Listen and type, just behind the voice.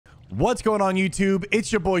What's going on YouTube?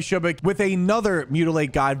 It's your boy Shubik with another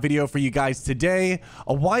Mutilate Guide video for you guys today.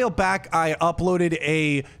 A while back, I uploaded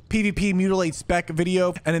a PvP Mutilate Spec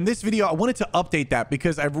video, and in this video, I wanted to update that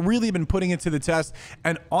because I've really been putting it to the test,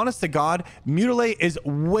 and honest to God, Mutilate is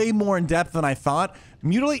way more in depth than I thought.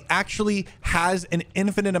 Mutilate actually has an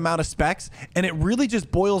infinite amount of specs, and it really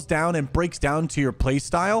just boils down and breaks down to your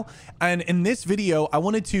playstyle. And in this video, I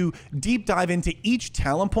wanted to deep dive into each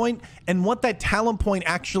talent point and what that talent point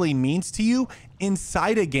actually means to you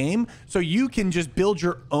inside a game, so you can just build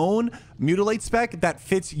your own Mutilate spec that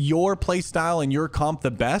fits your playstyle and your comp the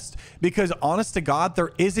best. Because honest to God,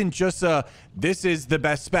 there isn't just a this is the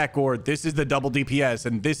best spec or this is the double DPS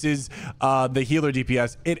and this is the healer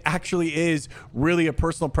DPS. It actually is really a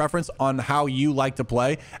personal preference on how you like to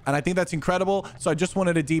play, and I think that's incredible. So I just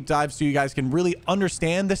wanted a deep dive so you guys can really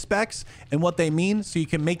understand the specs and what they mean, so you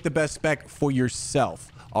can make the best spec for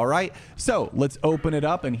yourself. All right, so let's open it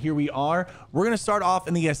up, and here we are. We're gonna start off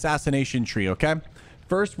in the assassination tree. Okay,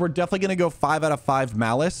 first we're definitely gonna go 5 out of 5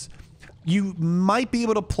 malice. You might be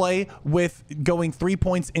able to play with going 3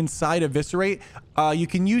 points inside eviscerate. You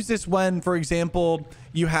can use this when, for example,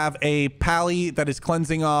 you have a pally that is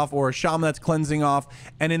cleansing off or a shaman that's cleansing off,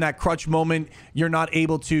 and in that crutch moment you're not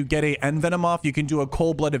able to get a envenom off. You can do a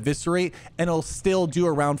cold blood eviscerate and it'll still do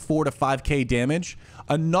around 4 to 5k damage.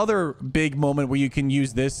 Another big moment where you can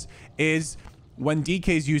use this is when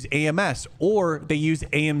DKs use AMS or they use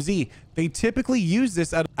AMZ. They typically use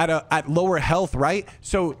this at lower health, right?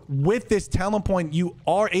 So with this talent point, you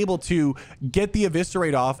are able to get the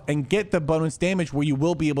eviscerate off and get the bonus damage where you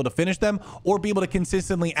will be able to finish them or be able to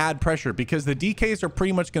consistently add pressure, because the DKs are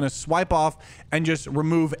pretty much going to swipe off and just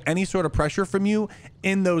remove any sort of pressure from you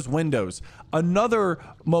in those windows. Another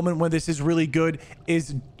moment when this is really good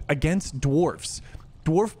is against dwarfs.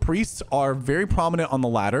 Dwarf priests are very prominent on the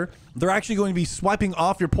ladder. They're actually going to be swiping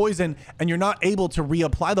off your poison, and you're not able to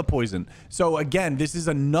reapply the poison. So again, this is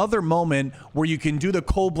another moment where you can do the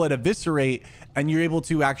cold blood eviscerate and you're able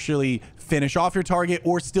to actually finish off your target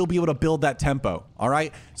or still be able to build that tempo. All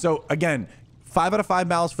right, so again, 5 out of 5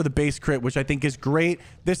 malice for the base crit, which I think is great.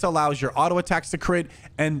 This allows your auto attacks to crit,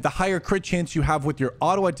 and the higher crit chance you have with your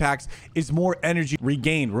auto attacks is more energy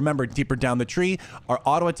regained. Remember, deeper down the tree, our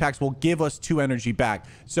auto attacks will give us 2 energy back.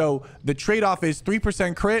 So the trade-off is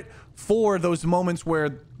 3% crit for those moments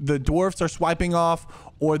where the dwarfs are swiping off,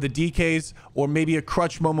 or the DKs, or maybe a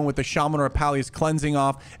crutch moment with the shaman or a pally is cleansing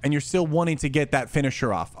off, and you're still wanting to get that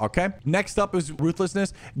finisher off. Okay, next up is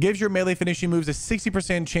ruthlessness. Gives your melee finishing moves a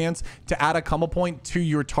 60% chance to add a combo point to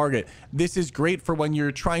your target. This is great for when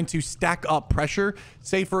you're trying to stack up pressure.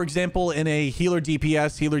 Say for example, in a healer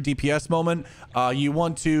DPS moment, you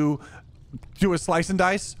want to do a slice and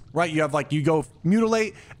dice, right? You have like, you go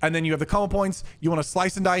mutilate, and then you have the combo points. You want to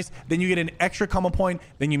slice and dice, then you get an extra combo point,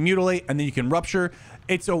 then you mutilate, and then you can rupture.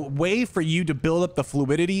 It's a way for you to build up the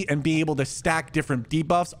fluidity and be able to stack different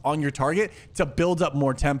debuffs on your target to build up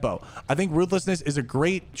more tempo. I think ruthlessness is a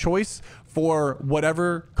great choice for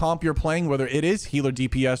whatever comp you're playing, whether it is healer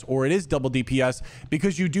DPS or it is double DPS,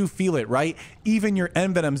 because you do feel it, right? Even your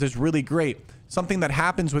envenoms is really great. Something that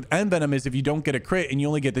happens with envenom is if you don't get a crit and you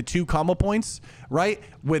only get the 2 combo points, right?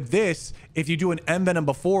 With this, if you do an envenom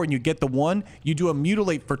before and you get the 1, you do a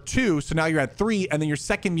mutilate for 2, so now you're at 3, and then your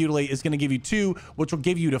second mutilate is going to give you 2, which will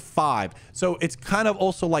give you to 5. So it's kind of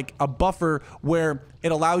also like a buffer where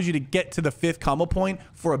it allows you to get to the 5th combo point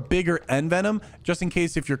for a bigger envenom, just in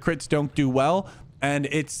case if your crits don't do well. And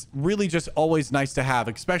it's really just always nice to have,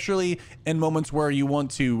 especially in moments where you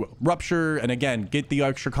want to rupture and again get the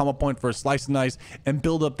extra combo point for a slice and dice and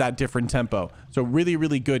build up that different tempo. So really,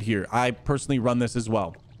 really good here. I personally run this as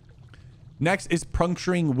well. Next is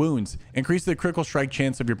puncturing wounds. Increase the critical strike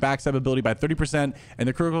chance of your backstab ability by 30% and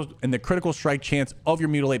the critical strike chance of your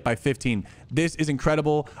mutilate by 15. This is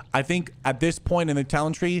incredible. I think at this point in the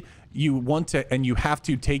talent tree, you want to and you have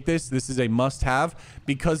to take this. This is a must-have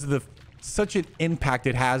because of the such an impact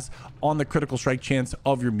it has on the critical strike chance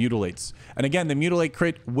of your mutilates. And again, the mutilate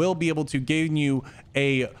crit will be able to give you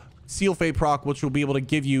a seal fade proc, which will be able to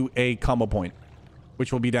give you a combo point,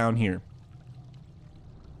 which will be down here.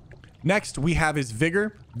 Next we have is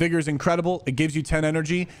vigor. Vigor is incredible. It gives you 10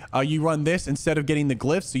 energy. You run this instead of getting the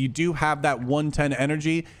glyphs, so you do have that 110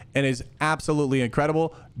 energy. It is absolutely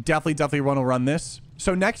incredible. Definitely want to run this.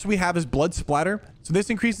 So next we have is blood splatter. So this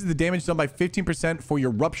increases the damage done by 15% for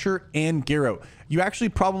your Rupture and Garrote. You actually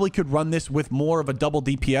probably could run this with more of a double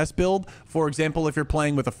DPS build. For example, if you're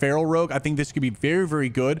playing with a Feral Rogue, I think this could be very, very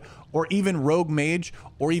good. Or even Rogue Mage,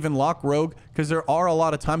 or even Lock Rogue, because there are a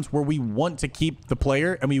lot of times where we want to keep the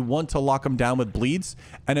player and we want to lock them down with bleeds.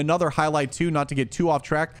 And another highlight too, not to get too off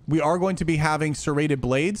track, we are going to be having Serrated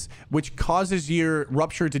Blades, which causes your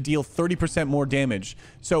Rupture to deal 30% more damage.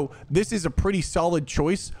 So this is a pretty solid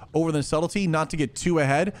choice over the Subtlety, not to get too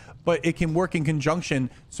ahead, but it can work in conjunction.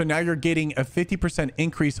 So now you're getting a 50%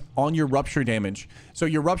 increase on your Rupture damage. So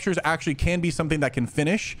your Ruptures actually can be something that can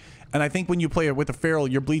finish. And I think when you play it with a Feral,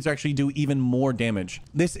 your bleeds actually do even more damage.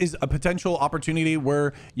 This is a potential opportunity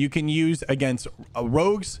where you can use against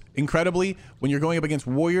rogues incredibly. When you're going up against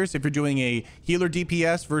warriors, if you're doing a healer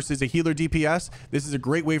DPS versus a healer DPS, this is a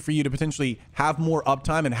great way for you to potentially have more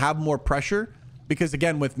uptime and have more pressure. Because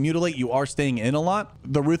again, with Mutilate, you are staying in a lot.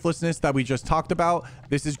 The Ruthlessness that we just talked about,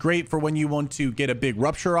 this is great for when you want to get a big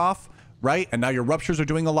Rupture off, right? And now your Ruptures are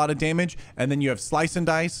doing a lot of damage. And then you have Slice and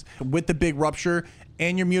Dice with the big Rupture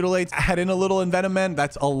and your Mutilates. Add in a little Envenomment,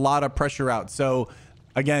 that's a lot of pressure out. So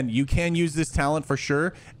again, you can use this talent for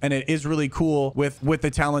sure. And it is really cool with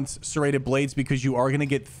the talents Serrated Blades, because you are going to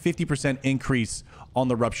get 50% increase on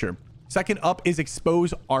the Rupture. Second up is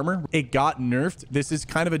Expose Armor. It got nerfed. This is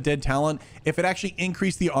kind of a dead talent. If it actually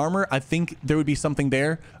increased the armor, I think there would be something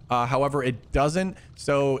there. However, it doesn't.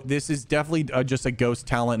 So this is definitely just a ghost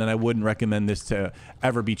talent, and I wouldn't recommend this to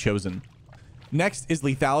ever be chosen. Next is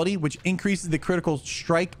Lethality, which increases the critical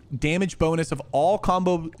strike damage bonus of all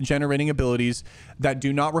combo generating abilities that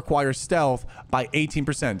do not require stealth by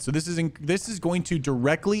 18%. So this is going to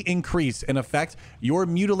directly increase and affect your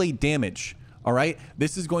Mutilate damage. All right,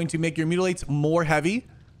 this is going to make your Mutilates more heavy,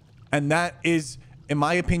 and that is, in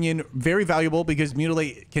my opinion, very valuable, because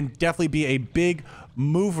Mutilate can definitely be a big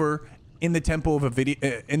mover in the tempo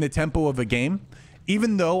of a game.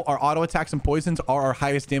 Even though our auto attacks and poisons are our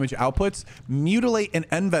highest damage outputs, Mutilate and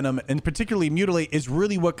Envenom, and particularly Mutilate, is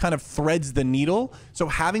really what kind of threads the needle. So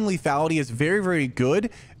having Lethality is very, very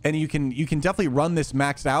good, and you can definitely run this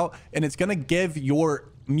maxed out, and it's going to give your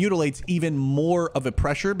Mutilates even more of a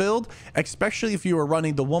pressure build, especially if you are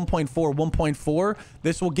running the 1.4.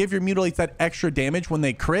 This will give your Mutilates that extra damage when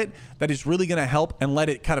they crit. That is really going to help and let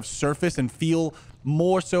it kind of surface and feel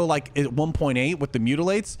more so like at 1.8 with the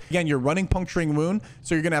Mutilates. Again, you're running Puncturing Wound,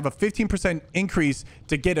 so you're going to have a 15% increase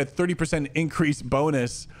to get a 30% increase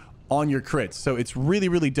bonus on your crits. So it's really,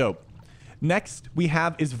 really dope. Next we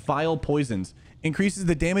have is Vile Poisons. Increases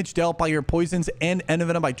the damage dealt by your poisons and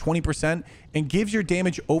Envenom by 20%, and gives your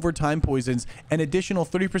damage over time poisons an additional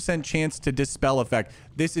 30% chance to Dispel effect.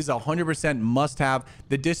 This is 100% must have.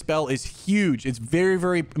 The Dispel is huge. It's very,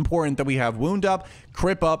 very important that we have Wound Up,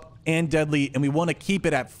 Crip Up, and Deadly, and we want to keep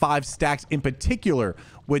it at 5 stacks in particular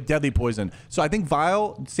with Deadly Poison. So I think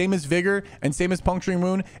Vile, same as Vigor and same as Puncturing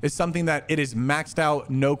Wound, is something that it is maxed out,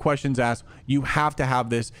 no questions asked. You have to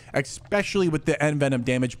have this, especially with the Envenom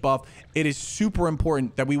damage buff. It is super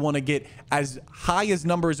important that we want to get as high as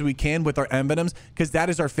numbers as we can with our Envenoms, because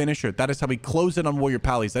that is our finisher. That is how we close it on Warrior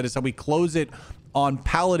Pallies. That is how we close it on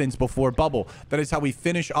Paladins before Bubble. That is how we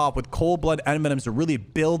finish off with Cold Blood Envenoms to really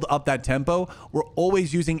build up that tempo. We're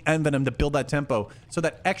always using Envenom to build that tempo. So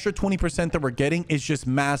that extra 20% that we're getting is just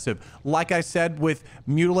massive. Like I said, with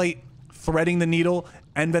Mutilate threading the needle,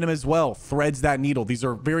 Envenom as well threads that needle. These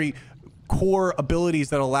are very core abilities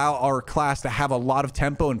that allow our class to have a lot of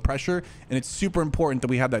tempo and pressure, and it's super important that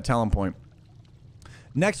we have that talent point.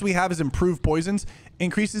 Next we have is Improved Poisons.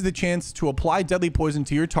 Increases the chance to apply deadly poison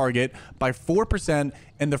to your target by 4%,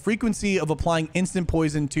 and the frequency of applying instant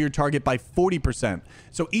poison to your target by 40%.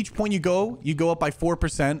 So each point you go up by 4,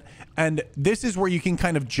 and this is where you can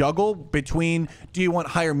kind of juggle between, do you want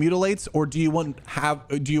higher Mutilates, or do you want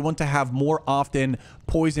to have more often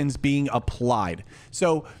poisons being applied?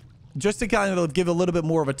 So just to kind of give a little bit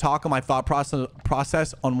more of a talk on my thought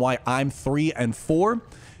process on why I'm 3 and 4.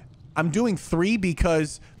 I'm doing 3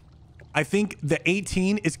 because I think the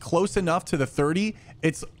 18 is close enough to the 30.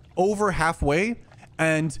 It's over halfway,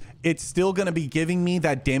 and it's still going to be giving me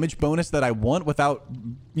that damage bonus that I want without,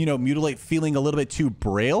 you know, Mutilate feeling a little bit too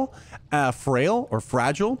frail or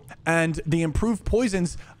fragile. And the Improved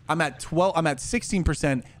Poisons, I'm at 12, I'm at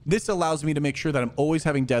 16%. This allows me to make sure that I'm always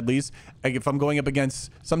having deadlies. Like if I'm going up against,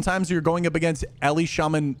 sometimes you're going up against Ellie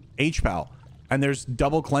Shaman HPAL, and there's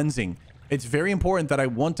double cleansing. It's very important that I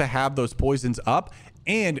want to have those poisons up.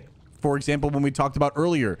 And for example, when we talked about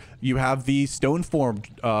earlier, you have the stone formed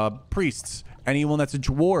priests anyone that's a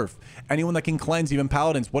dwarf, anyone that can cleanse, even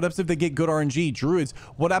paladins. What happens if they get good RNG? Druids.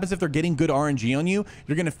 What happens if they're getting good RNG on you?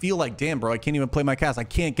 You're going to feel like, damn, bro, I can't even play my cast. I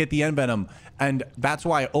can't get the Envenom. And that's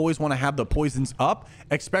why I always want to have the poisons up,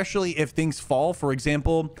 especially if things fall. For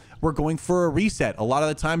example, we're going for a reset. A lot of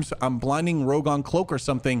the times I'm blinding Rogue on Cloak or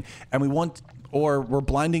something, and or we're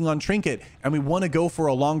blinding on Trinket, and we want to go for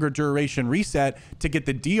a longer duration reset to get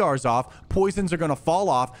the DRs off. Poisons are going to fall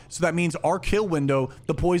off, so that means our kill window,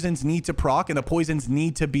 the poisons need to proc, and the poisons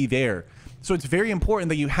need to be there. So it's very important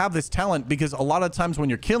that you have this talent, because a lot of times when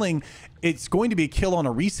you're killing, it's going to be a kill on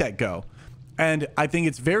a reset go. And I think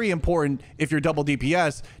it's very important, if you're double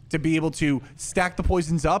DPS, to be able to stack the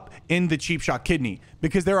poisons up in the cheap shot kidney,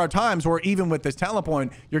 because there are times where even with this talent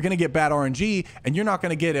point, you're going to get bad RNG, and you're not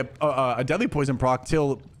going to get a deadly poison proc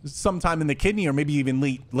till sometime in the kidney, or maybe even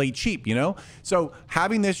late cheap, you know? So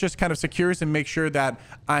having this just kind of secures and make sure that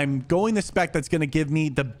I'm going the spec that's going to give me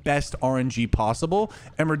the best RNG possible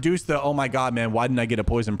and reduce the, oh my God, man, why didn't I get a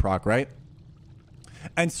poison proc, right?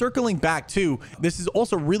 And circling back too, this is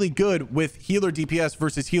also really good with healer DPS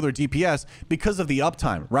versus healer DPS because of the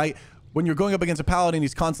uptime, right? When you're going up against a paladin,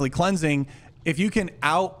 he's constantly cleansing. If you can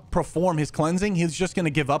outperform his cleansing, he's just going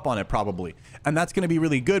to give up on it probably. And that's going to be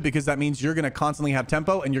really good, because that means you're going to constantly have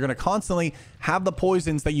tempo, and you're going to constantly have the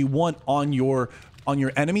poisons that you want on your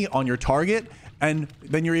enemy, on your target. And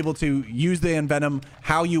then you're able to use the Envenom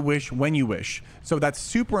how you wish, when you wish. So that's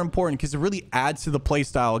super important, because it really adds to the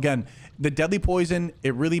playstyle. Again, the deadly poison,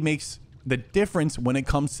 it really makes the difference when it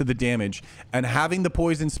comes to the damage. And having the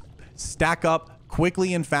poisons stack up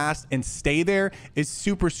quickly and fast and stay there is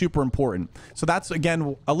super, super important. So that's,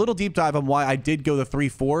 again, a little deep dive on why I did go the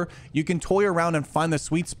 3-4. You can toy around and find the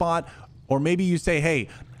sweet spot. Or maybe you say, hey,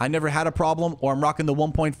 I never had a problem, or I'm rocking the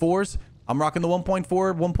 1.4s. I'm rocking the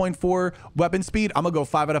 1.4 weapon speed. I'm gonna go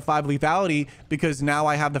 5 out of 5 lethality, because now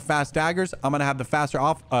I have the fast daggers. I'm gonna have the faster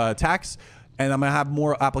attacks, and I'm gonna have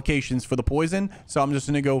more applications for the poison. So I'm just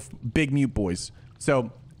gonna go big mute boys.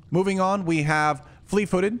 So moving on, we have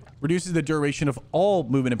fleet-footed, reduces the duration of all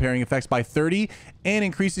movement and parrying effects by 30 and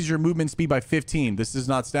increases your movement speed by 15. This is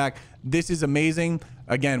not stack. This is amazing.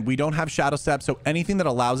 Again, we don't have shadow step, so anything that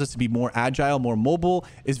allows us to be more agile, more mobile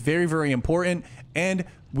is very, very important. And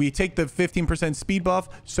we take the 15% speed buff,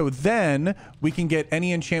 so then we can get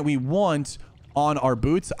any enchant we want on our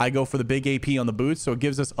boots. I go for the big AP on the boots, so it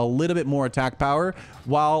gives us a little bit more attack power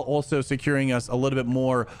while also securing us a little bit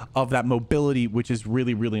more of that mobility, which is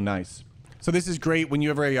really, really nice. So this is great when you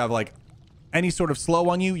ever have like any sort of slow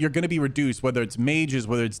on you. You're going to be reduced, whether it's mages,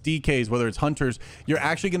 whether it's DKs, whether it's hunters. You're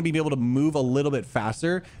actually going to be able to move a little bit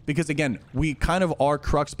faster, because again, we kind of are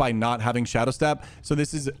cruxed by not having shadow step. So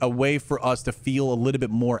this is a way for us to feel a little bit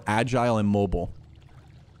more agile and mobile.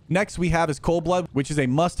 Next we have is Cold Blood, which is a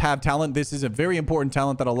must-have talent. This is a very important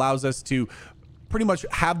talent that allows us to pretty much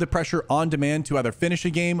have the pressure on demand to either finish a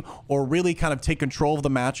game or really kind of take control of the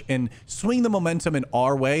match and swing the momentum in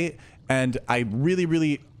our way. And I really,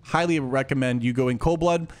 really highly recommend you going Cold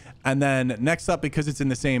Blood. And then next up, because it's in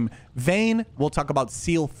the same vein, we'll talk about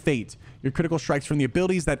Seal Fate. Your critical strikes from the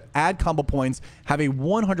abilities that add combo points have a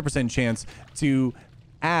 100% chance to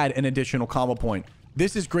add an additional combo point.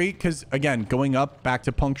 This is great because, again, going up back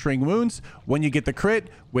to puncturing wounds, when you get the crit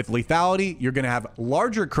with lethality, you're going to have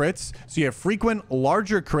larger crits. So you have frequent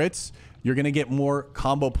larger crits. You're going to get more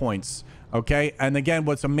combo points. Okay. And again,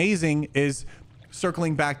 what's amazing is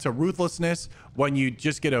circling back to ruthlessness, when you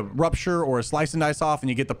just get a rupture or a slice and dice off and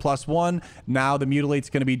you get the +1, now the mutilate's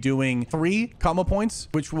going to be doing 3 combo points,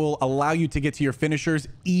 which will allow you to get to your finishers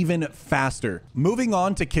even faster. Moving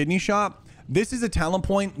on to kidney shot. This is a talent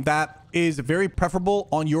point that is very preferable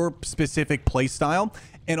on your specific play style,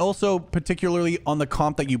 and also particularly on the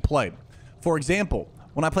comp that you play. For example,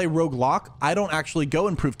 when I play Rogue Lock, I don't actually go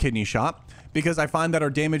improve kidney shot, because I find that our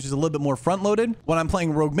damage is a little bit more front loaded. When I'm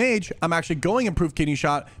playing Rogue Mage, I'm actually going improved kidney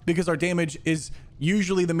shot, because our damage is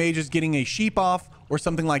usually the mage is getting a sheep off or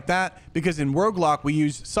something like that, because in Rogue Lock we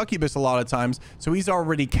use Succubus a lot of times, so he's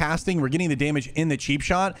already casting. We're getting the damage in the cheap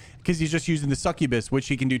shot because he's just using the Succubus, which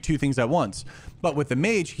he can do 2 things at once. But with the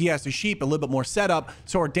mage, he has to sheep a little bit more setup,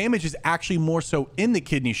 so our damage is actually more so in the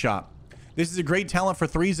kidney shot. This is a great talent for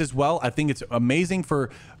 3s as well. I think it's amazing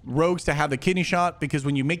for rogues to have the kidney shot, because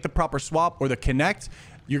when you make the proper swap or the connect,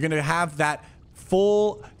 you're going to have that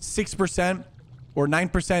full 6% or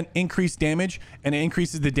 9% increased damage, and it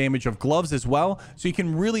increases the damage of gloves as well. So you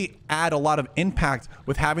can really add a lot of impact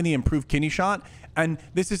with having the improved kidney shot. And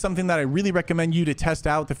this is something that I really recommend you to test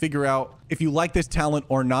out to figure out if you like this talent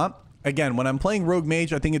or not. Again, when I'm playing Rogue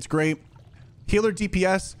Mage, I think it's great. Healer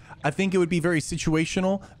DPS, I think it would be very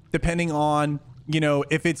situational, depending on, you know,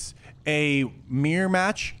 if it's a mirror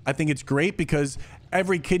match, I think it's great because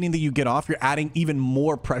every kidney that you get off, you're adding even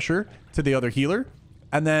more pressure to the other healer.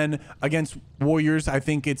 And then against warriors, I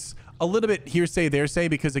think it's a little bit hearsay, there's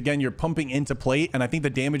because again, you're pumping into plate, and I think the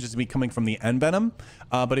damage is going to be coming from the end venom.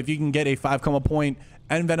 But if you can get a 5 point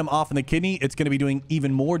end venom off in the kidney, it's going to be doing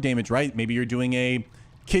even more damage, right? Maybe you're doing a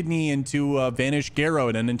kidney into a Vanish Garrow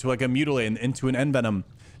and then into like a Mutilate and into an end venom.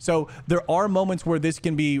 So there are moments where this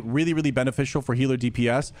can be really, really beneficial for healer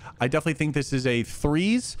DPS. I definitely think this is a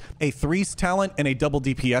threes talent and a double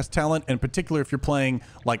DPS talent. In particular, if you're playing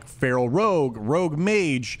like Feral Rogue, Rogue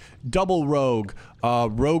Mage, Double Rogue,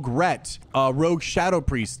 Rogue Ret, Rogue Shadow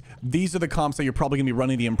Priest. These are the comps that you're probably gonna be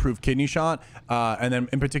running the improved kidney shot. And then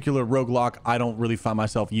in particular, Rogue Lock, I don't really find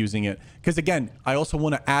myself using it. Because again, I also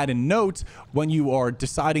wanna add a note when you are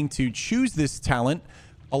deciding to choose this talent,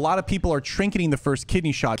 a lot of people are trinketing the first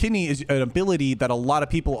kidney shot. Kidney is an ability that a lot of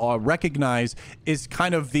people recognize is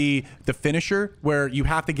kind of the finisher where you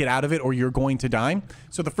have to get out of it or you're going to die.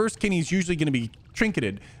 So the first kidney is usually going to be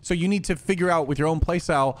trinketed. So you need to figure out with your own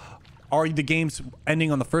playstyle, are the games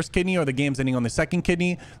ending on the first kidney or the games ending on the second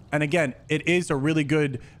kidney? And again, it is a really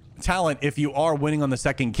good talent if you are winning on the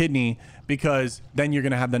second kidney, because then you're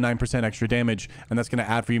going to have the 9% extra damage, and that's going to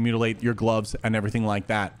add for you Mutilate, your gloves, and everything like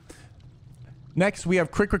that. Next, we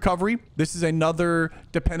have Quick Recovery. This is another,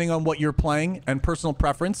 depending on what you're playing and personal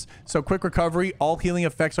preference. So Quick Recovery, all healing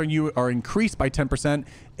effects on you are increased by 10%.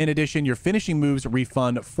 In addition, your finishing moves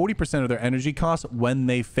refund 40% of their energy costs when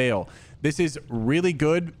they fail. This is really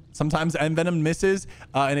good. Sometimes End Venom misses,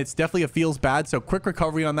 and it's definitely feels bad. So Quick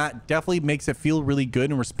Recovery on that definitely makes it feel really good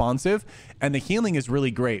and responsive. And the healing is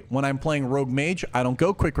really great. When I'm playing Rogue Mage, I don't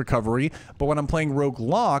go Quick Recovery. But when I'm playing Rogue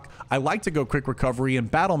Lock, I like to go Quick Recovery in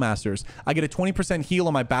Battle Masters. I get a 20% heal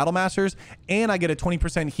on my Battle Masters, and I get a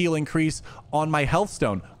 20% heal increase on my Health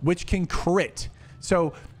Stone, which can crit.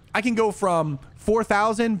 So I can go from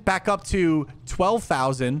 4,000 back up to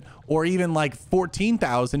 12,000 or even like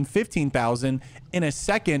 14,000, 15,000 in a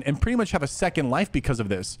second and pretty much have a second life because of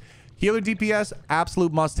this. Healer DPS,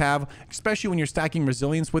 absolute must have, especially when you're stacking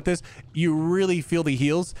resilience with this. You really feel the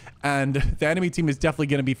heals, and the enemy team is definitely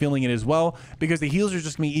going to be feeling it as well because the heals are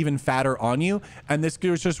just going to be even fatter on you. And this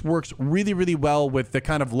just works really, really well with the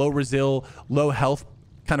kind of low resil, low health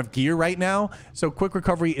kind of gear right now. So Quick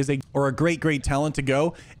Recovery is a great talent to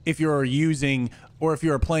go if you're using or if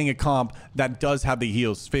you're playing a comp that does have the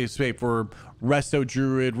heals. For Resto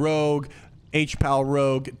Druid Rogue, HPAL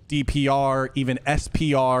Rogue, DPR, even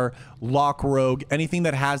SPR, Lock Rogue, anything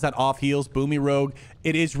that has that off heals, Boomy Rogue,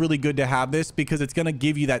 it is really good to have this because it's going to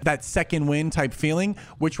give you that second win type feeling,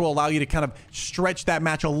 which will allow you to kind of stretch that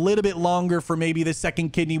match a little bit longer for maybe the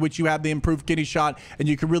second kidney, which you have the improved kidney shot, and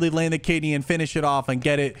you can really land the kidney and finish it off and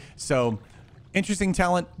get it. So interesting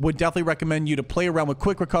talent. Would definitely recommend you to play around with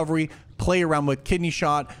Quick Recovery, play around with kidney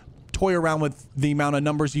shot, toy around with the amount of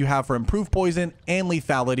numbers you have for improved poison and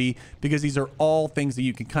lethality, because these are all things that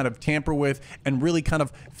you can kind of tamper with and really kind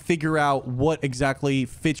of figure out what exactly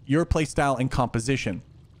fits your playstyle and composition.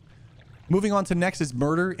 Moving on to next is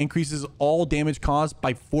Murder. Increases all damage caused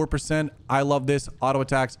by 4%. I love this. Auto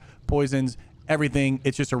attacks, poisons, everything.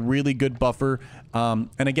 It's just a really good buffer. And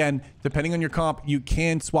again, depending on your comp, you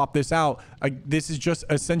can swap this out. This is just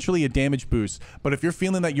essentially a damage boost. But if you're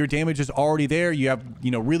feeling that your damage is already there, you have,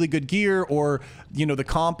 really good gear, or, the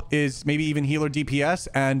comp is maybe even healer DPS,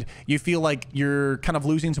 and you feel like you're kind of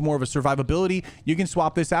losing to more of a survivability, you can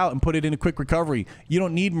swap this out and put it in a Quick Recovery. You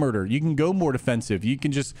don't need Murder. You can go more defensive. You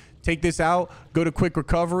can just take this out, go to Quick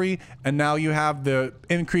Recovery, and now you have the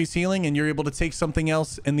increased healing, and you're able to take something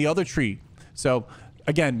else in the other tree. So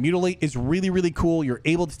again, Mutilate is really, really cool. You're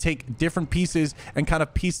able to take different pieces and kind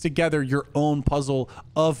of piece together your own puzzle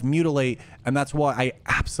of Mutilate, and that's why I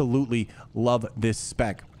absolutely love this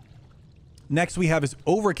spec. Next we have is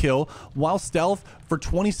Overkill. While stealth, for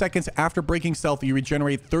 20 seconds after breaking stealth, you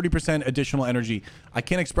regenerate 30% additional energy. I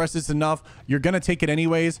can't express this enough. You're gonna take it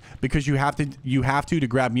anyways because you have to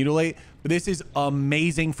grab Mutilate. But this is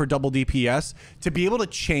amazing for double DPS to be able to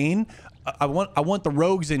chain. I want the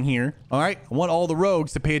rogues in here. All right, I want all the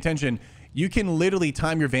rogues to pay attention. You can literally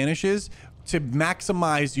time your vanishes to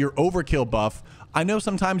maximize your overkill buff. I know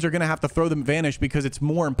sometimes you're gonna have to throw them vanish because it's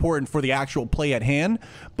more important for the actual play at hand,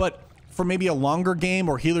 but for maybe a longer game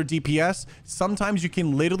or healer DPS, sometimes you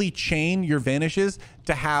can literally chain your vanishes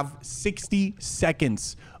to have 60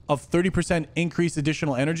 seconds of 30% increased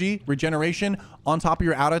additional energy regeneration on top of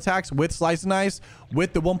your auto attacks with Slice and Ice,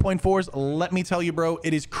 with the 1.4s. Let me tell you, bro,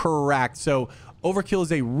 it is correct. So Overkill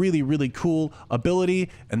is a really, really cool ability.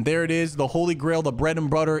 And there it is, the holy grail, the bread and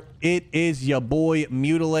butter. It is your boy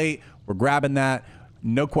Mutilate. We're grabbing that.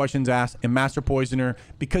 no questions asked. And Master Poisoner,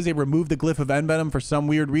 because they removed the glyph of Envenom for some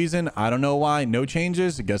weird reason, I don't know why, no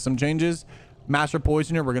changes. I guess some changes. Master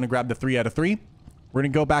Poisoner, we're going to grab the 3 out of 3. We're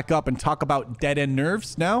going to go back up and talk about Dead End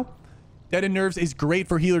Nerves now. Dead End Nerves is great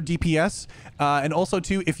for healer DPS. And also,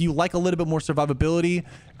 too, if you like a little bit more survivability,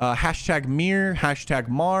 hashtag Mir, hashtag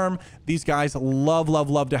Marm. These guys love, love,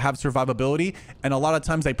 love to have survivability. And a lot of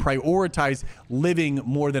times they prioritize living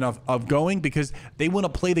more than of going because they want to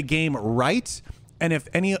play the game right. And if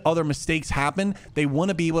any other mistakes happen, they want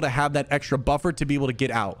to be able to have that extra buffer to be able to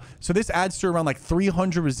get out. So this adds to around like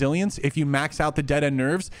 300 resilience if you max out the Dead End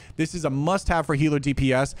Nerves. This is a must-have for healer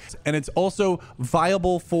DPS, and it's also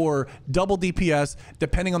viable for double DPS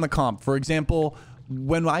depending on the comp. For example,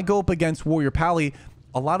 when I go up against Warrior Pally,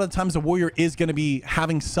 a lot of the times the Warrior is going to be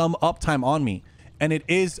having some uptime on me. And it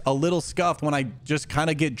is a little scuffed when I just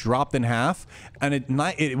kind of get dropped in half. And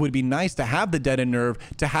it would be nice to have the Dead End Nerve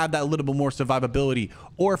to have that little bit more survivability.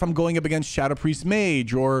 Or if I'm going up against Shadow Priest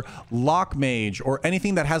Mage or Lock Mage or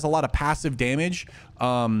anything that has a lot of passive damage,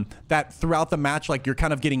 that throughout the match, like you're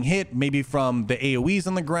kind of getting hit maybe from the AoEs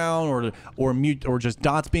on the ground or just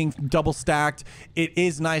dots being double stacked. It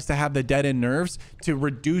is nice to have the Dead End Nerves to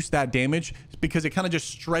reduce that damage because it kind of just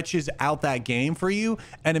stretches out that game for you,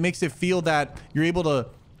 and it makes it feel that you're able to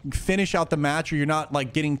finish out the match, or you're not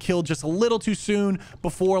like getting killed just a little too soon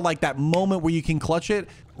before like that moment where you can clutch it.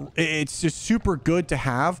 It's just super good to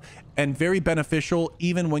have and very beneficial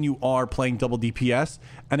even when you are playing double DPS.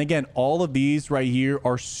 And again, all of these right here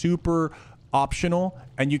are super optional,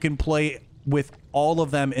 and you can play with all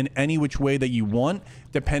of them in any which way that you want,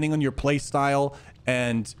 depending on your play style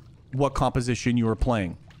and what composition you are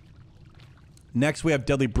playing. Next, we have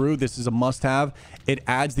Deadly Brew. This is a must-have. It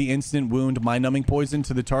adds the instant wound mind-numbing poison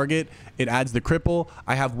to the target. It adds the cripple.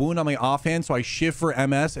 I have wound on my offhand, so I shiv for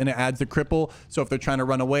MS, and it adds the cripple. So if they're trying to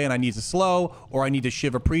run away and I need to slow, or I need to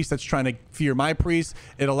shiv a priest that's trying to fear my priest,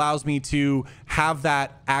 it allows me to have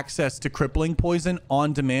that access to crippling poison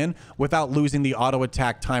on demand without losing the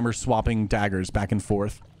auto-attack timer swapping daggers back and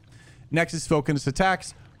forth. Next is Focus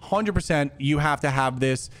Attacks. 100% you have to have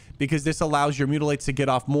this because this allows your mutilates to get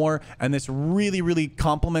off more, and this really, really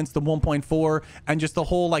complements the 1.4 and just the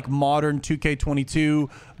whole like modern 2K22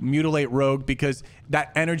 mutilate rogue, because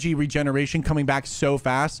that energy regeneration coming back so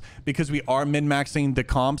fast because we are min-maxing the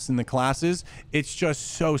comps and the classes. It's just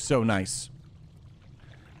so nice.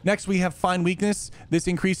 Next, we have Find Weakness. This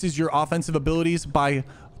increases your offensive abilities by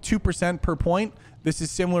 2% per point. This is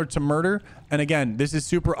similar to Murder, and again, this is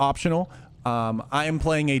super optional. I am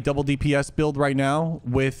playing a double DPS build right now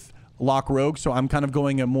with Lock Rogue, so I'm kind of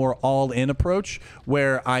going a more all-in approach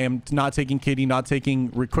where I am not taking kitty, not taking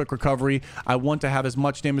quick recovery. I want to have as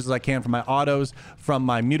much damage as I can from my autos, from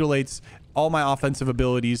my mutilates, all my offensive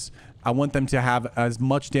abilities. I want them to have as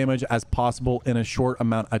much damage as possible in a short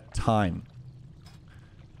amount of time.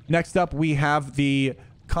 Next up, we have the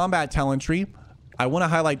combat talent tree. I want to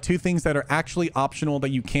highlight two things that are actually optional that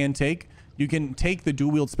you can take. You can take the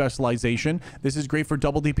dual wield specialization. This is great for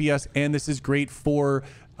double DPS, and this is great for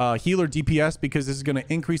healer DPS because this is going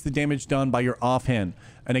to increase the damage done by your offhand.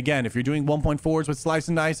 And again, if you're doing 1.4s with Slice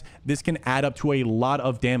and Dice, this can add up to a lot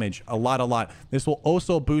of damage, a lot. This will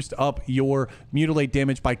also boost up your mutilate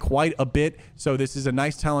damage by quite a bit. So this is a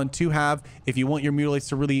nice talent to have if you want your mutilates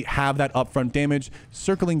to really have that upfront damage.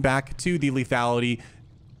 Circling back to the lethality,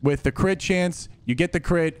 with the crit chance, you get the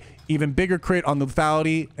crit, even bigger crit on the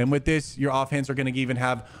lethality, and with this, your offhands are going to even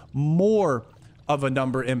have more of a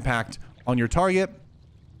number impact on your target.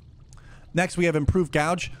 Next, we have Improved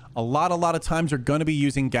Gouge. A lot of times you're going to be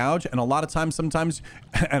using Gouge, and a lot of times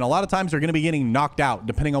you're going to be getting knocked out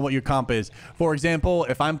depending on what your comp is. For example,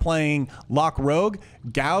 if I'm playing Lock Rogue,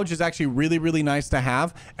 Gouge is actually really nice to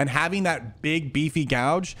have, and having that big beefy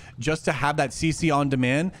Gouge just to have that CC on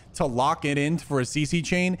demand to lock it in for a CC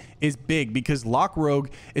chain is big, because Lock Rogue,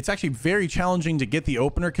 it's actually very challenging to get the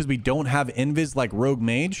opener because we don't have invis like Rogue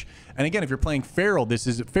Mage. And again, if you're playing Feral, this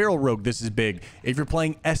is Feral Rogue, this is big. If you're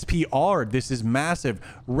playing SPR, this is massive.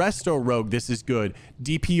 Resto Rogue, this is good.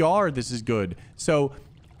 DPR, this is good. So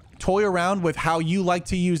toy around with how you like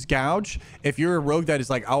to use Gouge. If you're a rogue that is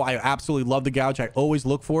like, oh, I absolutely love the Gouge, I always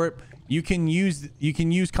look for it, you can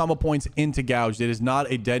use combo points into Gouge. It is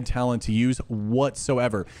not a dead talent to use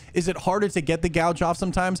whatsoever. Is it harder to get the Gouge off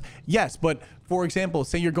sometimes? Yes, but for example,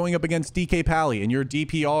 say you're going up against DK Pally and you're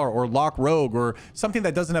DPR or Lock Rogue or something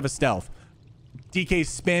that doesn't have a stealth. DK's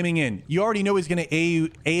spamming in. You already know he's going to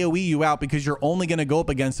AoE you out because you're only going to go up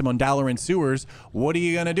against him on Dalaran Sewers. What are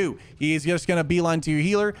you going to do? He's just going to beeline to your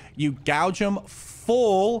healer. You gouge him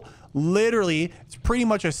full. Literally, it's pretty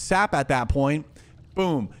much a sap at that point.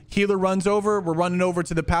 Boom. Healer runs over. We're running over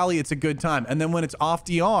to the pally. It's a good time. And then when it's off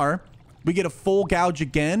DR, we get a full gouge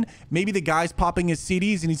again. Maybe the guy's popping his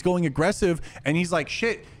CDs and he's going aggressive and he's like,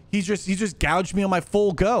 shit, he just gouged me on my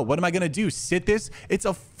full go. What am I going to do? Sit this? It's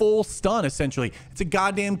a full stun, essentially. It's a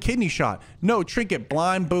goddamn kidney shot. No, trinket,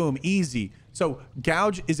 blind, boom, easy. So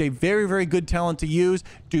gouge is a very, very good talent to use.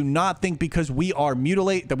 Do not think because we are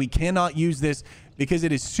mutilate that we cannot use this, because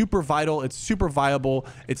it is super vital. It's super viable.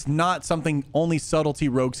 It's not something only subtlety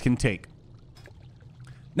rogues can take.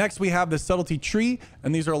 Next, we have the subtlety tree,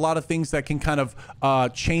 and these are a lot of things that can kind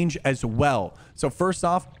of change as well. So first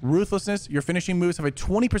off, ruthlessness. Your finishing moves have a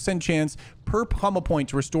 20% chance per combo point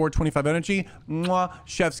to restore 25 energy. Mwah,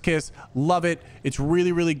 chef's kiss. Love it. It's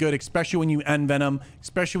really, really good, especially when you end venom,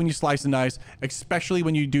 especially when you slice and dice, especially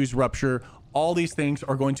when you do rupture. All these things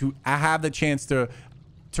are going to have the chance to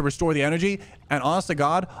restore the energy, and honest to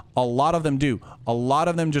God, a lot of them do. A lot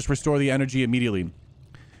of them just restore the energy immediately.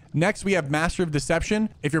 Next, we have Master of Deception.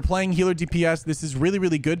 If you're playing healer DPS, this is really,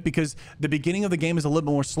 really good because the beginning of the game is a little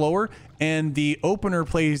bit more slower, and the opener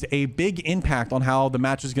plays a big impact on how the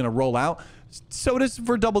match is going to roll out. So does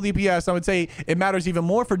for double DPS. I would say it matters even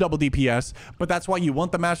more for double DPS, but that's why you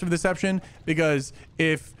want the Master of Deception, because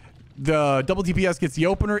if the double DPS gets the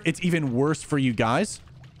opener, it's even worse for you guys.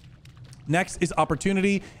 Next is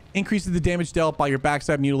Opportunity. Increases the damage dealt by your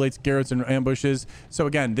backstab, mutilates, garrots, and ambushes. So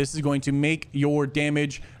again, this is going to make your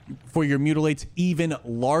damage for your mutilates even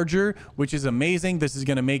larger, which is amazing. This is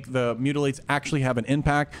going to make the mutilates actually have an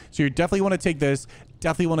impact. So you definitely want to take this.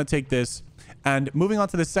 Definitely want to take this. And moving on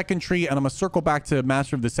to the second tree, and I'm going to circle back to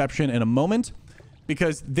Master of Deception in a moment,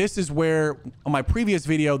 because this is where on my previous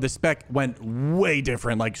video, the spec went way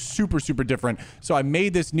different, like super, super different. So I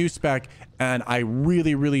made this new spec and I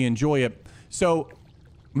really, really enjoy it. So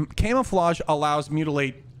camouflage allows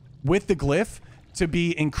mutilate with the glyph to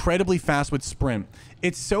be incredibly fast with sprint.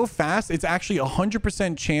 It's so fast, it's actually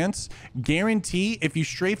 100% chance guarantee if you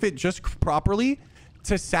strafe it just properly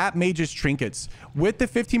to sap mage's trinkets. With the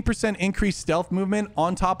 15% increased stealth movement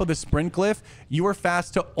on top of the sprint glyph, you are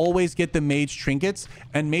fast to always get the mage trinkets,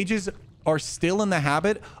 and mages are still in the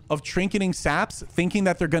habit of trinketing saps, thinking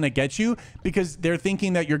that they're going to get you because they're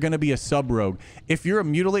thinking that you're going to be a sub rogue. If you're a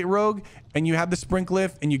mutilate rogue and you have the sprint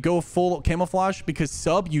glyph and you go full camouflage, because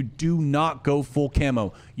sub, you do not go full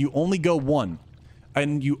camo. You only go one.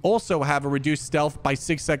 And you also have a reduced stealth by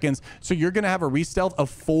 6 seconds. So you're going to have a re-stealth of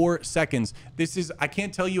 4 seconds. This is, I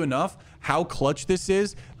can't tell you enough how clutch this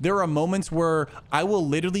is. There are moments where I will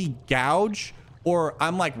literally gouge, or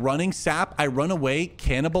I'm like running sap, I run away,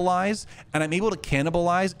 cannibalize, and I'm able to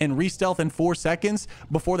cannibalize and re-stealth in 4 seconds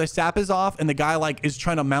before the sap is off and the guy like is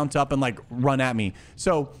trying to mount up and like run at me.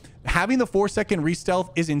 So having the 4-second re-stealth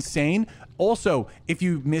is insane. Also, if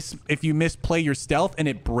you misplay your stealth and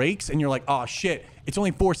it breaks and you're like, oh shit, it's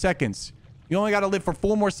only 4 seconds. You only got to live for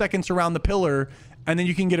 4 more seconds around the pillar and then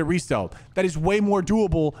you can get a re-stealth. That is way more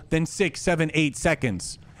doable than 6, 7, 8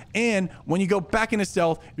 seconds. And when you go back into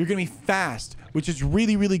stealth, you're going to be fast, which is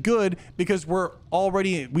really, really good because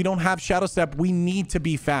we don't have shadow step. We need to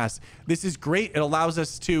be fast. This is great. It allows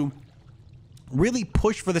us to really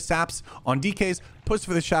push for the saps on DKs, push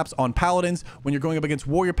for the saps on paladins. When you're going up against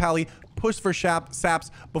warrior pally, push for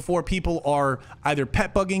saps before people are either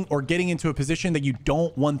pet bugging or getting into a position that you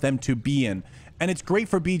don't want them to be in. And it's great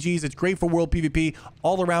for BGs. It's great for world PvP.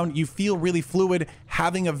 All around, you feel really fluid.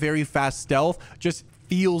 Having a very fast stealth just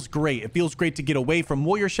feels great. It feels great to get away from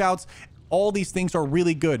warrior shouts. All these things are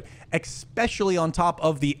really good, especially on top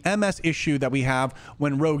of the MS issue that we have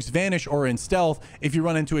when rogues vanish or in stealth. If you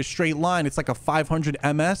run into a straight line, it's like a 500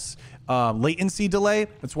 MS latency delay.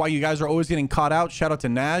 That's why you guys are always getting caught out. Shout out to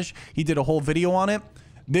Naj. He did a whole video on it.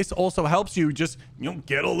 This also helps you just,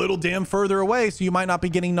 get a little damn further away so you might not be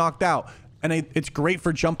getting knocked out. And it's great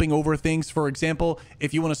for jumping over things. For example,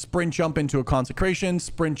 if you want to sprint jump into a consecration,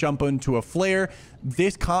 sprint jump into a flare,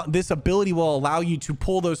 this ability will allow you to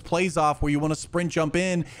pull those plays off where you want to sprint jump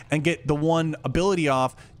in and get the one ability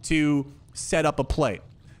off to set up a play.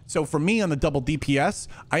 So for me on the double DPS,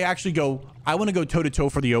 I want to go toe-to-toe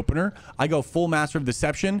for the opener. I go full Master of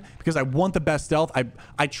Deception because I want the best stealth.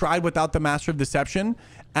 I tried without the Master of Deception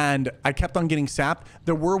and I kept on getting sapped.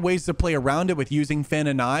 There were ways to play around it with using Fan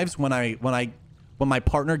of Knives when my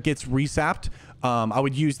partner gets resapped. I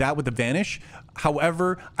would use that with the Vanish.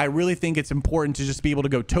 However, I really think it's important to just be able to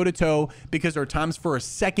go toe-to-toe because there are times for a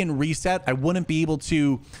second reset, I wouldn't be able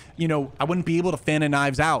to, Fan of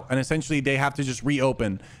Knives out, and essentially they have to just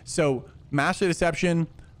reopen. So Master Deception,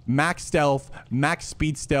 max stealth, max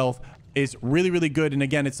speed stealth is really, really good. And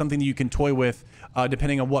again, it's something that you can toy with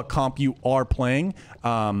depending on what comp you are playing.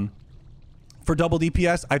 For double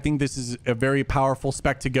DPS, I think this is a very powerful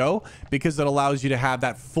spec to go because it allows you to have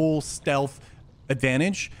that full stealth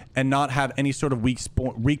advantage and not have any sort of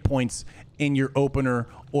weak points in your opener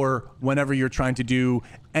or whenever you're trying to do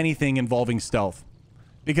anything involving stealth.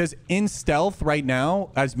 Because in stealth right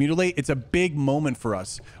now, as Mutilate, it's a big moment for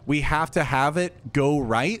us. We have to have it go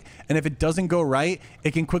right. And if it doesn't go right,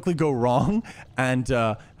 it can quickly go wrong. And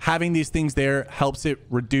having these things there helps it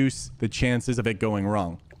reduce the chances of it going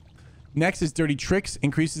wrong. Next is Dirty Tricks.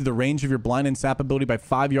 Increases the range of your blind and sap ability by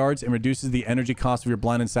 5 yards and reduces the energy cost of your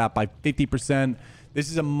blind and sap by 50%.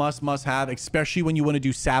 This is a must have, especially when you want to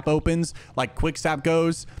do sap opens like quick sap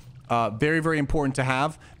goes. Very, very important to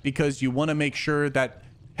have because you want to make sure that,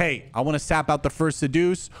 hey, I want to sap out the first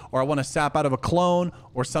seduce, or I want to sap out of a clone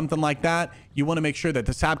or something like that. You want to make sure that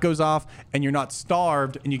the sap goes off and you're not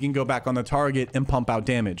starved and you can go back on the target and pump out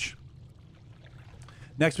damage.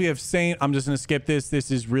 Next, we have Saint. I'm just going to skip this.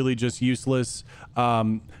 This is really just useless. I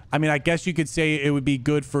mean, I guess you could say it would be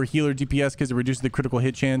good for healer DPS because it reduces the critical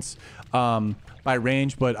hit chance by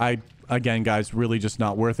range. But again, guys, really just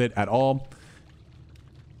not worth it at all.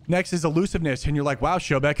 Next is Elusiveness. And you're like, wow,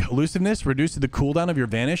 Shobek, Elusiveness reduces the cooldown of your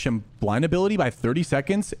Vanish and Blind ability by 30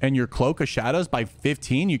 seconds and your Cloak of Shadows by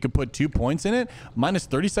 15. You could put 2 points in it. Minus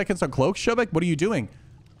 30 seconds on Cloak, Shobek? What are you doing?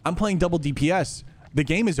 I'm playing double DPS. The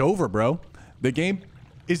game is over, bro. The game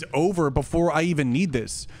is over before I even need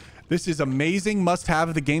this. This is amazing must have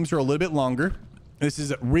if the games are a little bit longer. This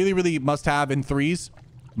is really, really must have in 3s.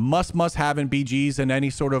 Must have in BGs and any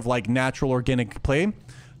sort of like natural organic play.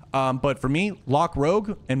 But for me, Lock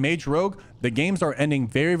Rogue and Mage Rogue, the games are ending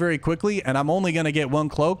very, very quickly and I'm only going to get 1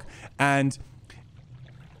 cloak. And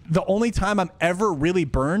the only time I'm ever really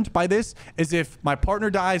burned by this is if my partner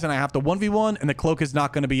dies and I have to 1v1 and the cloak is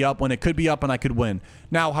not going to be up when it could be up and I could win.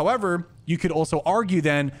 Now, however, you could also argue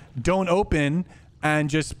then don't open and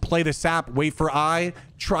just play the sap, wait for eye,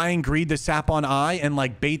 try and greed the sap on eye and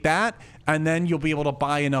like bait that. And then you'll be able to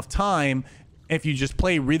buy enough time if you just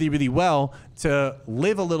play really, really well to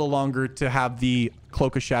live a little longer to have the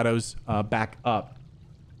Cloak of Shadows back up.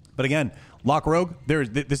 But again, Lock Rogue,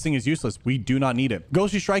 this thing is useless. We do not need it.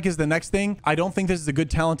 Ghostly Strike is the next thing. I don't think this is a good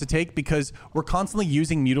talent to take because we're constantly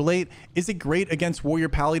using Mutilate. Is it great against Warrior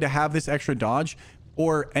Pally to have this extra dodge?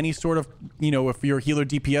 Or any sort of, you know, if you're healer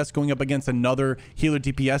DPS going up against another healer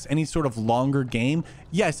DPS, any sort of longer game?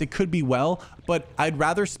 Yes, it could be well, but I'd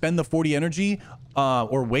rather spend the 40 energy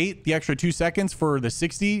or wait the extra 2 seconds for the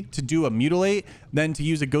 60 to do a Mutilate than to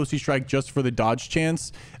use a Ghostly Strike just for the dodge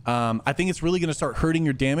chance. I think it's really going to start hurting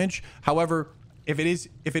your damage. However, if it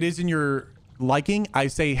is in your liking, I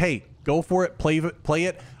say, hey, go for it, play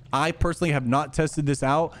it. I personally have not tested this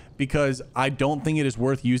out because I don't think it is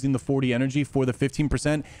worth using the 40 energy for the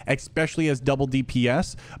 15%, especially as double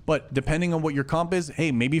DPS. But depending on what your comp is,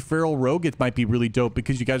 hey, maybe Feral Rogue, it might be really dope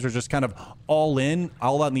because you guys are just kind of all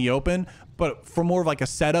out in the open. But for more of like a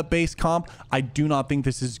setup based comp, I do not think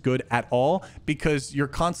this is good at all because you're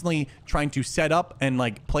constantly trying to set up and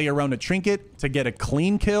like play around a trinket to get a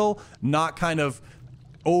clean kill, not kind of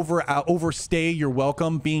overstay your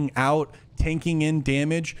welcome being out tanking in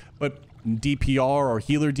damage. But DPR or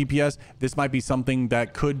healer DPS, this might be something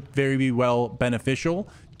that could very well beneficial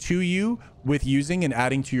to you with using and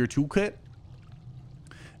adding to your toolkit.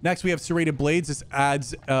 Next, we have Serrated Blades. This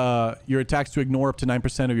adds your attacks to ignore up to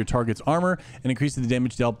 9% of your target's armor and increases the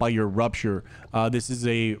damage dealt by your Rupture. This is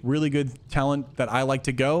a really good talent that I like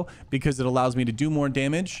to go because it allows me to do more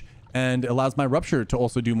damage and allows my Rupture to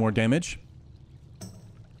also do more damage.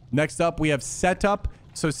 Next up, we have Setup.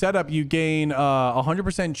 So Setup, you gain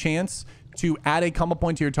 100% chance to add a combo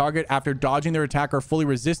point to your target after dodging their attack or fully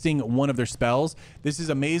resisting one of their spells. This is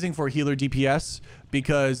amazing for healer DPS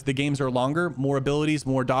because the games are longer, more abilities,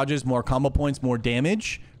 more dodges, more combo points, more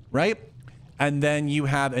damage, right? And then you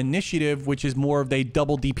have Initiative, which is more of a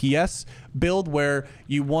double DPS build where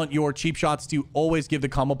you want your cheap shots to always give the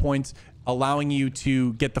combo points, allowing you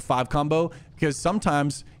to get the 5 combo because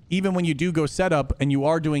sometimes even when you do go setup and you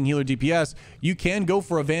are doing healer DPS, you can go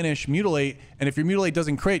for a Vanish Mutilate. And if your Mutilate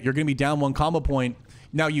doesn't crit, you're going to be down 1 combo point.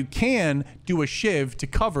 Now you can do a Shiv to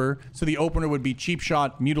cover. So the opener would be Cheap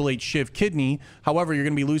Shot, Mutilate, Shiv, Kidney. However, you're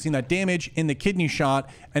going to be losing that damage in the Kidney shot.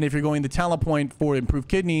 And if you're going the talent point for improved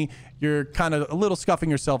Kidney, you're kind of a little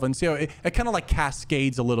scuffing yourself. And so it kind of like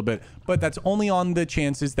cascades a little bit. But that's only on the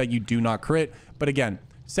chances that you do not crit. But again,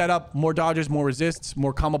 setup, more dodges, more resists,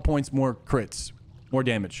 more combo points, more crits. More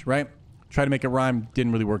damage, right? Try to make it rhyme.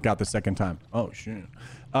 Didn't really work out the second time. Oh, shit.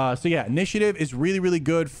 So yeah, initiative is really, really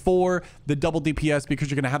good for the double DPS because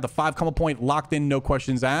you're going to have the 5 combo point locked in, no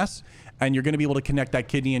questions asked. And you're going to be able to connect that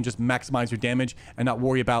kidney and just maximize your damage and not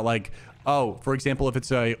worry about like, oh, for example, if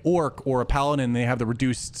it's a orc or a paladin and they have the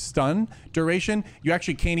reduced stun duration, you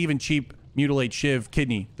actually can't even cheap mutilate shiv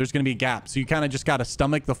kidney. There's going to be a gap. So you kind of just got to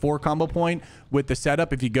stomach the 4 combo point with the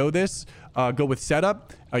setup. If you go with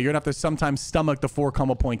setup, you're gonna have to sometimes stomach the 4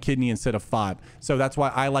 combo point kidney instead of 5. So that's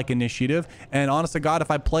why I like initiative. And honest to God, if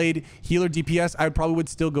I played healer DPS, I probably would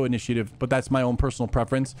still go initiative, but that's my own personal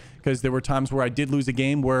preference because there were times where I did lose a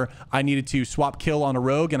game where I needed to swap kill on a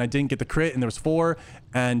rogue and I didn't get the crit and there was 4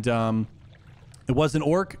 and it was an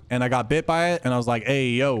orc and I got bit by it and I was like,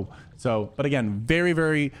 hey, yo. So, but again, very,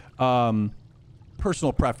 very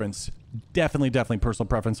personal preference. Definitely personal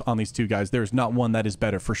preference on these two guys. There's not one that is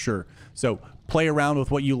better for sure. So play around with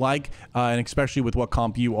what you like and especially with what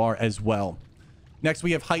comp you are as well. Next,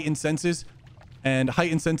 we have heightened senses. And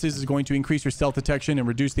heightened senses is going to increase your stealth detection and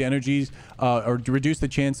reduce the energies or reduce the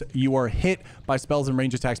chance you are hit by spells and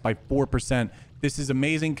range attacks by 4%. This is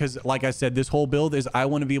amazing because, like I said, this whole build is I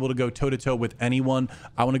want to be able to go toe-to-toe with anyone.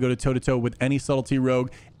 I want to go toe-to-toe with any subtlety rogue,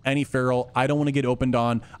 any feral. I don't want to get opened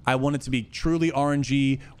on. I want it to be truly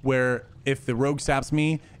RNG where if the rogue saps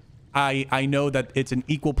me, I know that it's an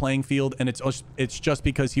equal playing field and it's just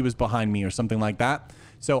because he was behind me or something like that.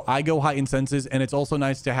 So I go heightened senses, and it's also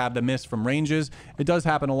nice to have the miss from ranges. It does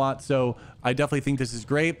happen a lot, so I definitely think this is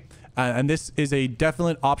great. And this is a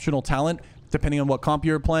definite optional talent, depending on what comp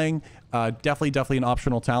you're playing. Definitely an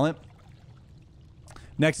optional talent.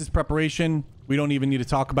 Next is preparation. We don't even need to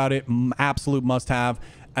talk about it. Absolute must-have.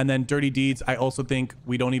 And then Dirty Deeds, I also think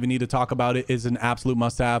we don't even need to talk about it, is an absolute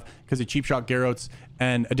must-have because it cheap shot Garrots,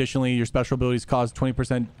 and additionally, your special abilities cause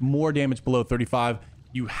 20% more damage below 35.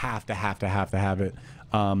 You have to have it.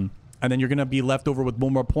 And then you're going to be left over with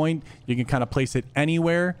one more point. You can kind of place it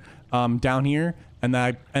anywhere down here. And then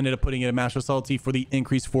I ended up putting it in Master Subtlety for the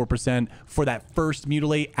increased 4% for that first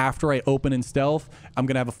mutilate after I open in stealth. I'm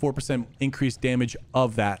going to have a 4% increased damage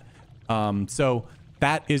of that. So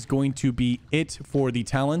that is going to be it for the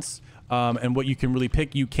talents. And what you can really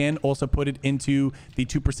pick, you can also put it into the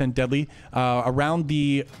 2% deadly around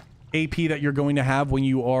the AP that you're going to have when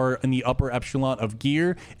you are in the upper echelon of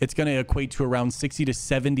gear. It's going to equate to around 60 to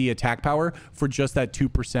 70 attack power for just that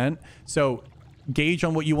 2%. So gauge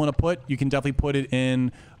on what you want to put. You can definitely put it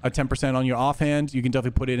in a 10% on your offhand. You can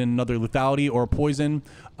definitely put it in another lethality or a poison,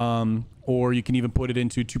 or you can even put it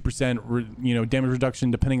into 2% damage reduction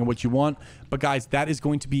depending on what you want. But guys, that is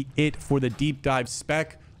going to be it for the deep dive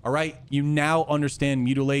spec. All right, you now understand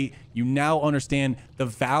mutilate. You now understand the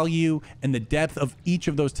value and the depth of each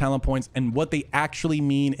of those talent points and what they actually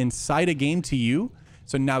mean inside a game to you.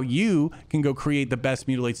 So now you can go create the best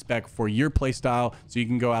mutilate spec for your playstyle so you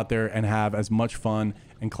can go out there and have as much fun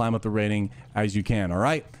and climb up the rating as you can. All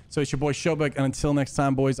right, so it's your boy Showbook, and until next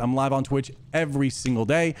time, boys, I'm live on Twitch every single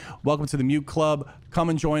day. Welcome to the Mute Club. Come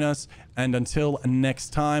and join us, and until next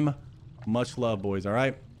time, much love, boys. All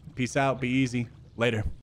right, peace out, be easy, later.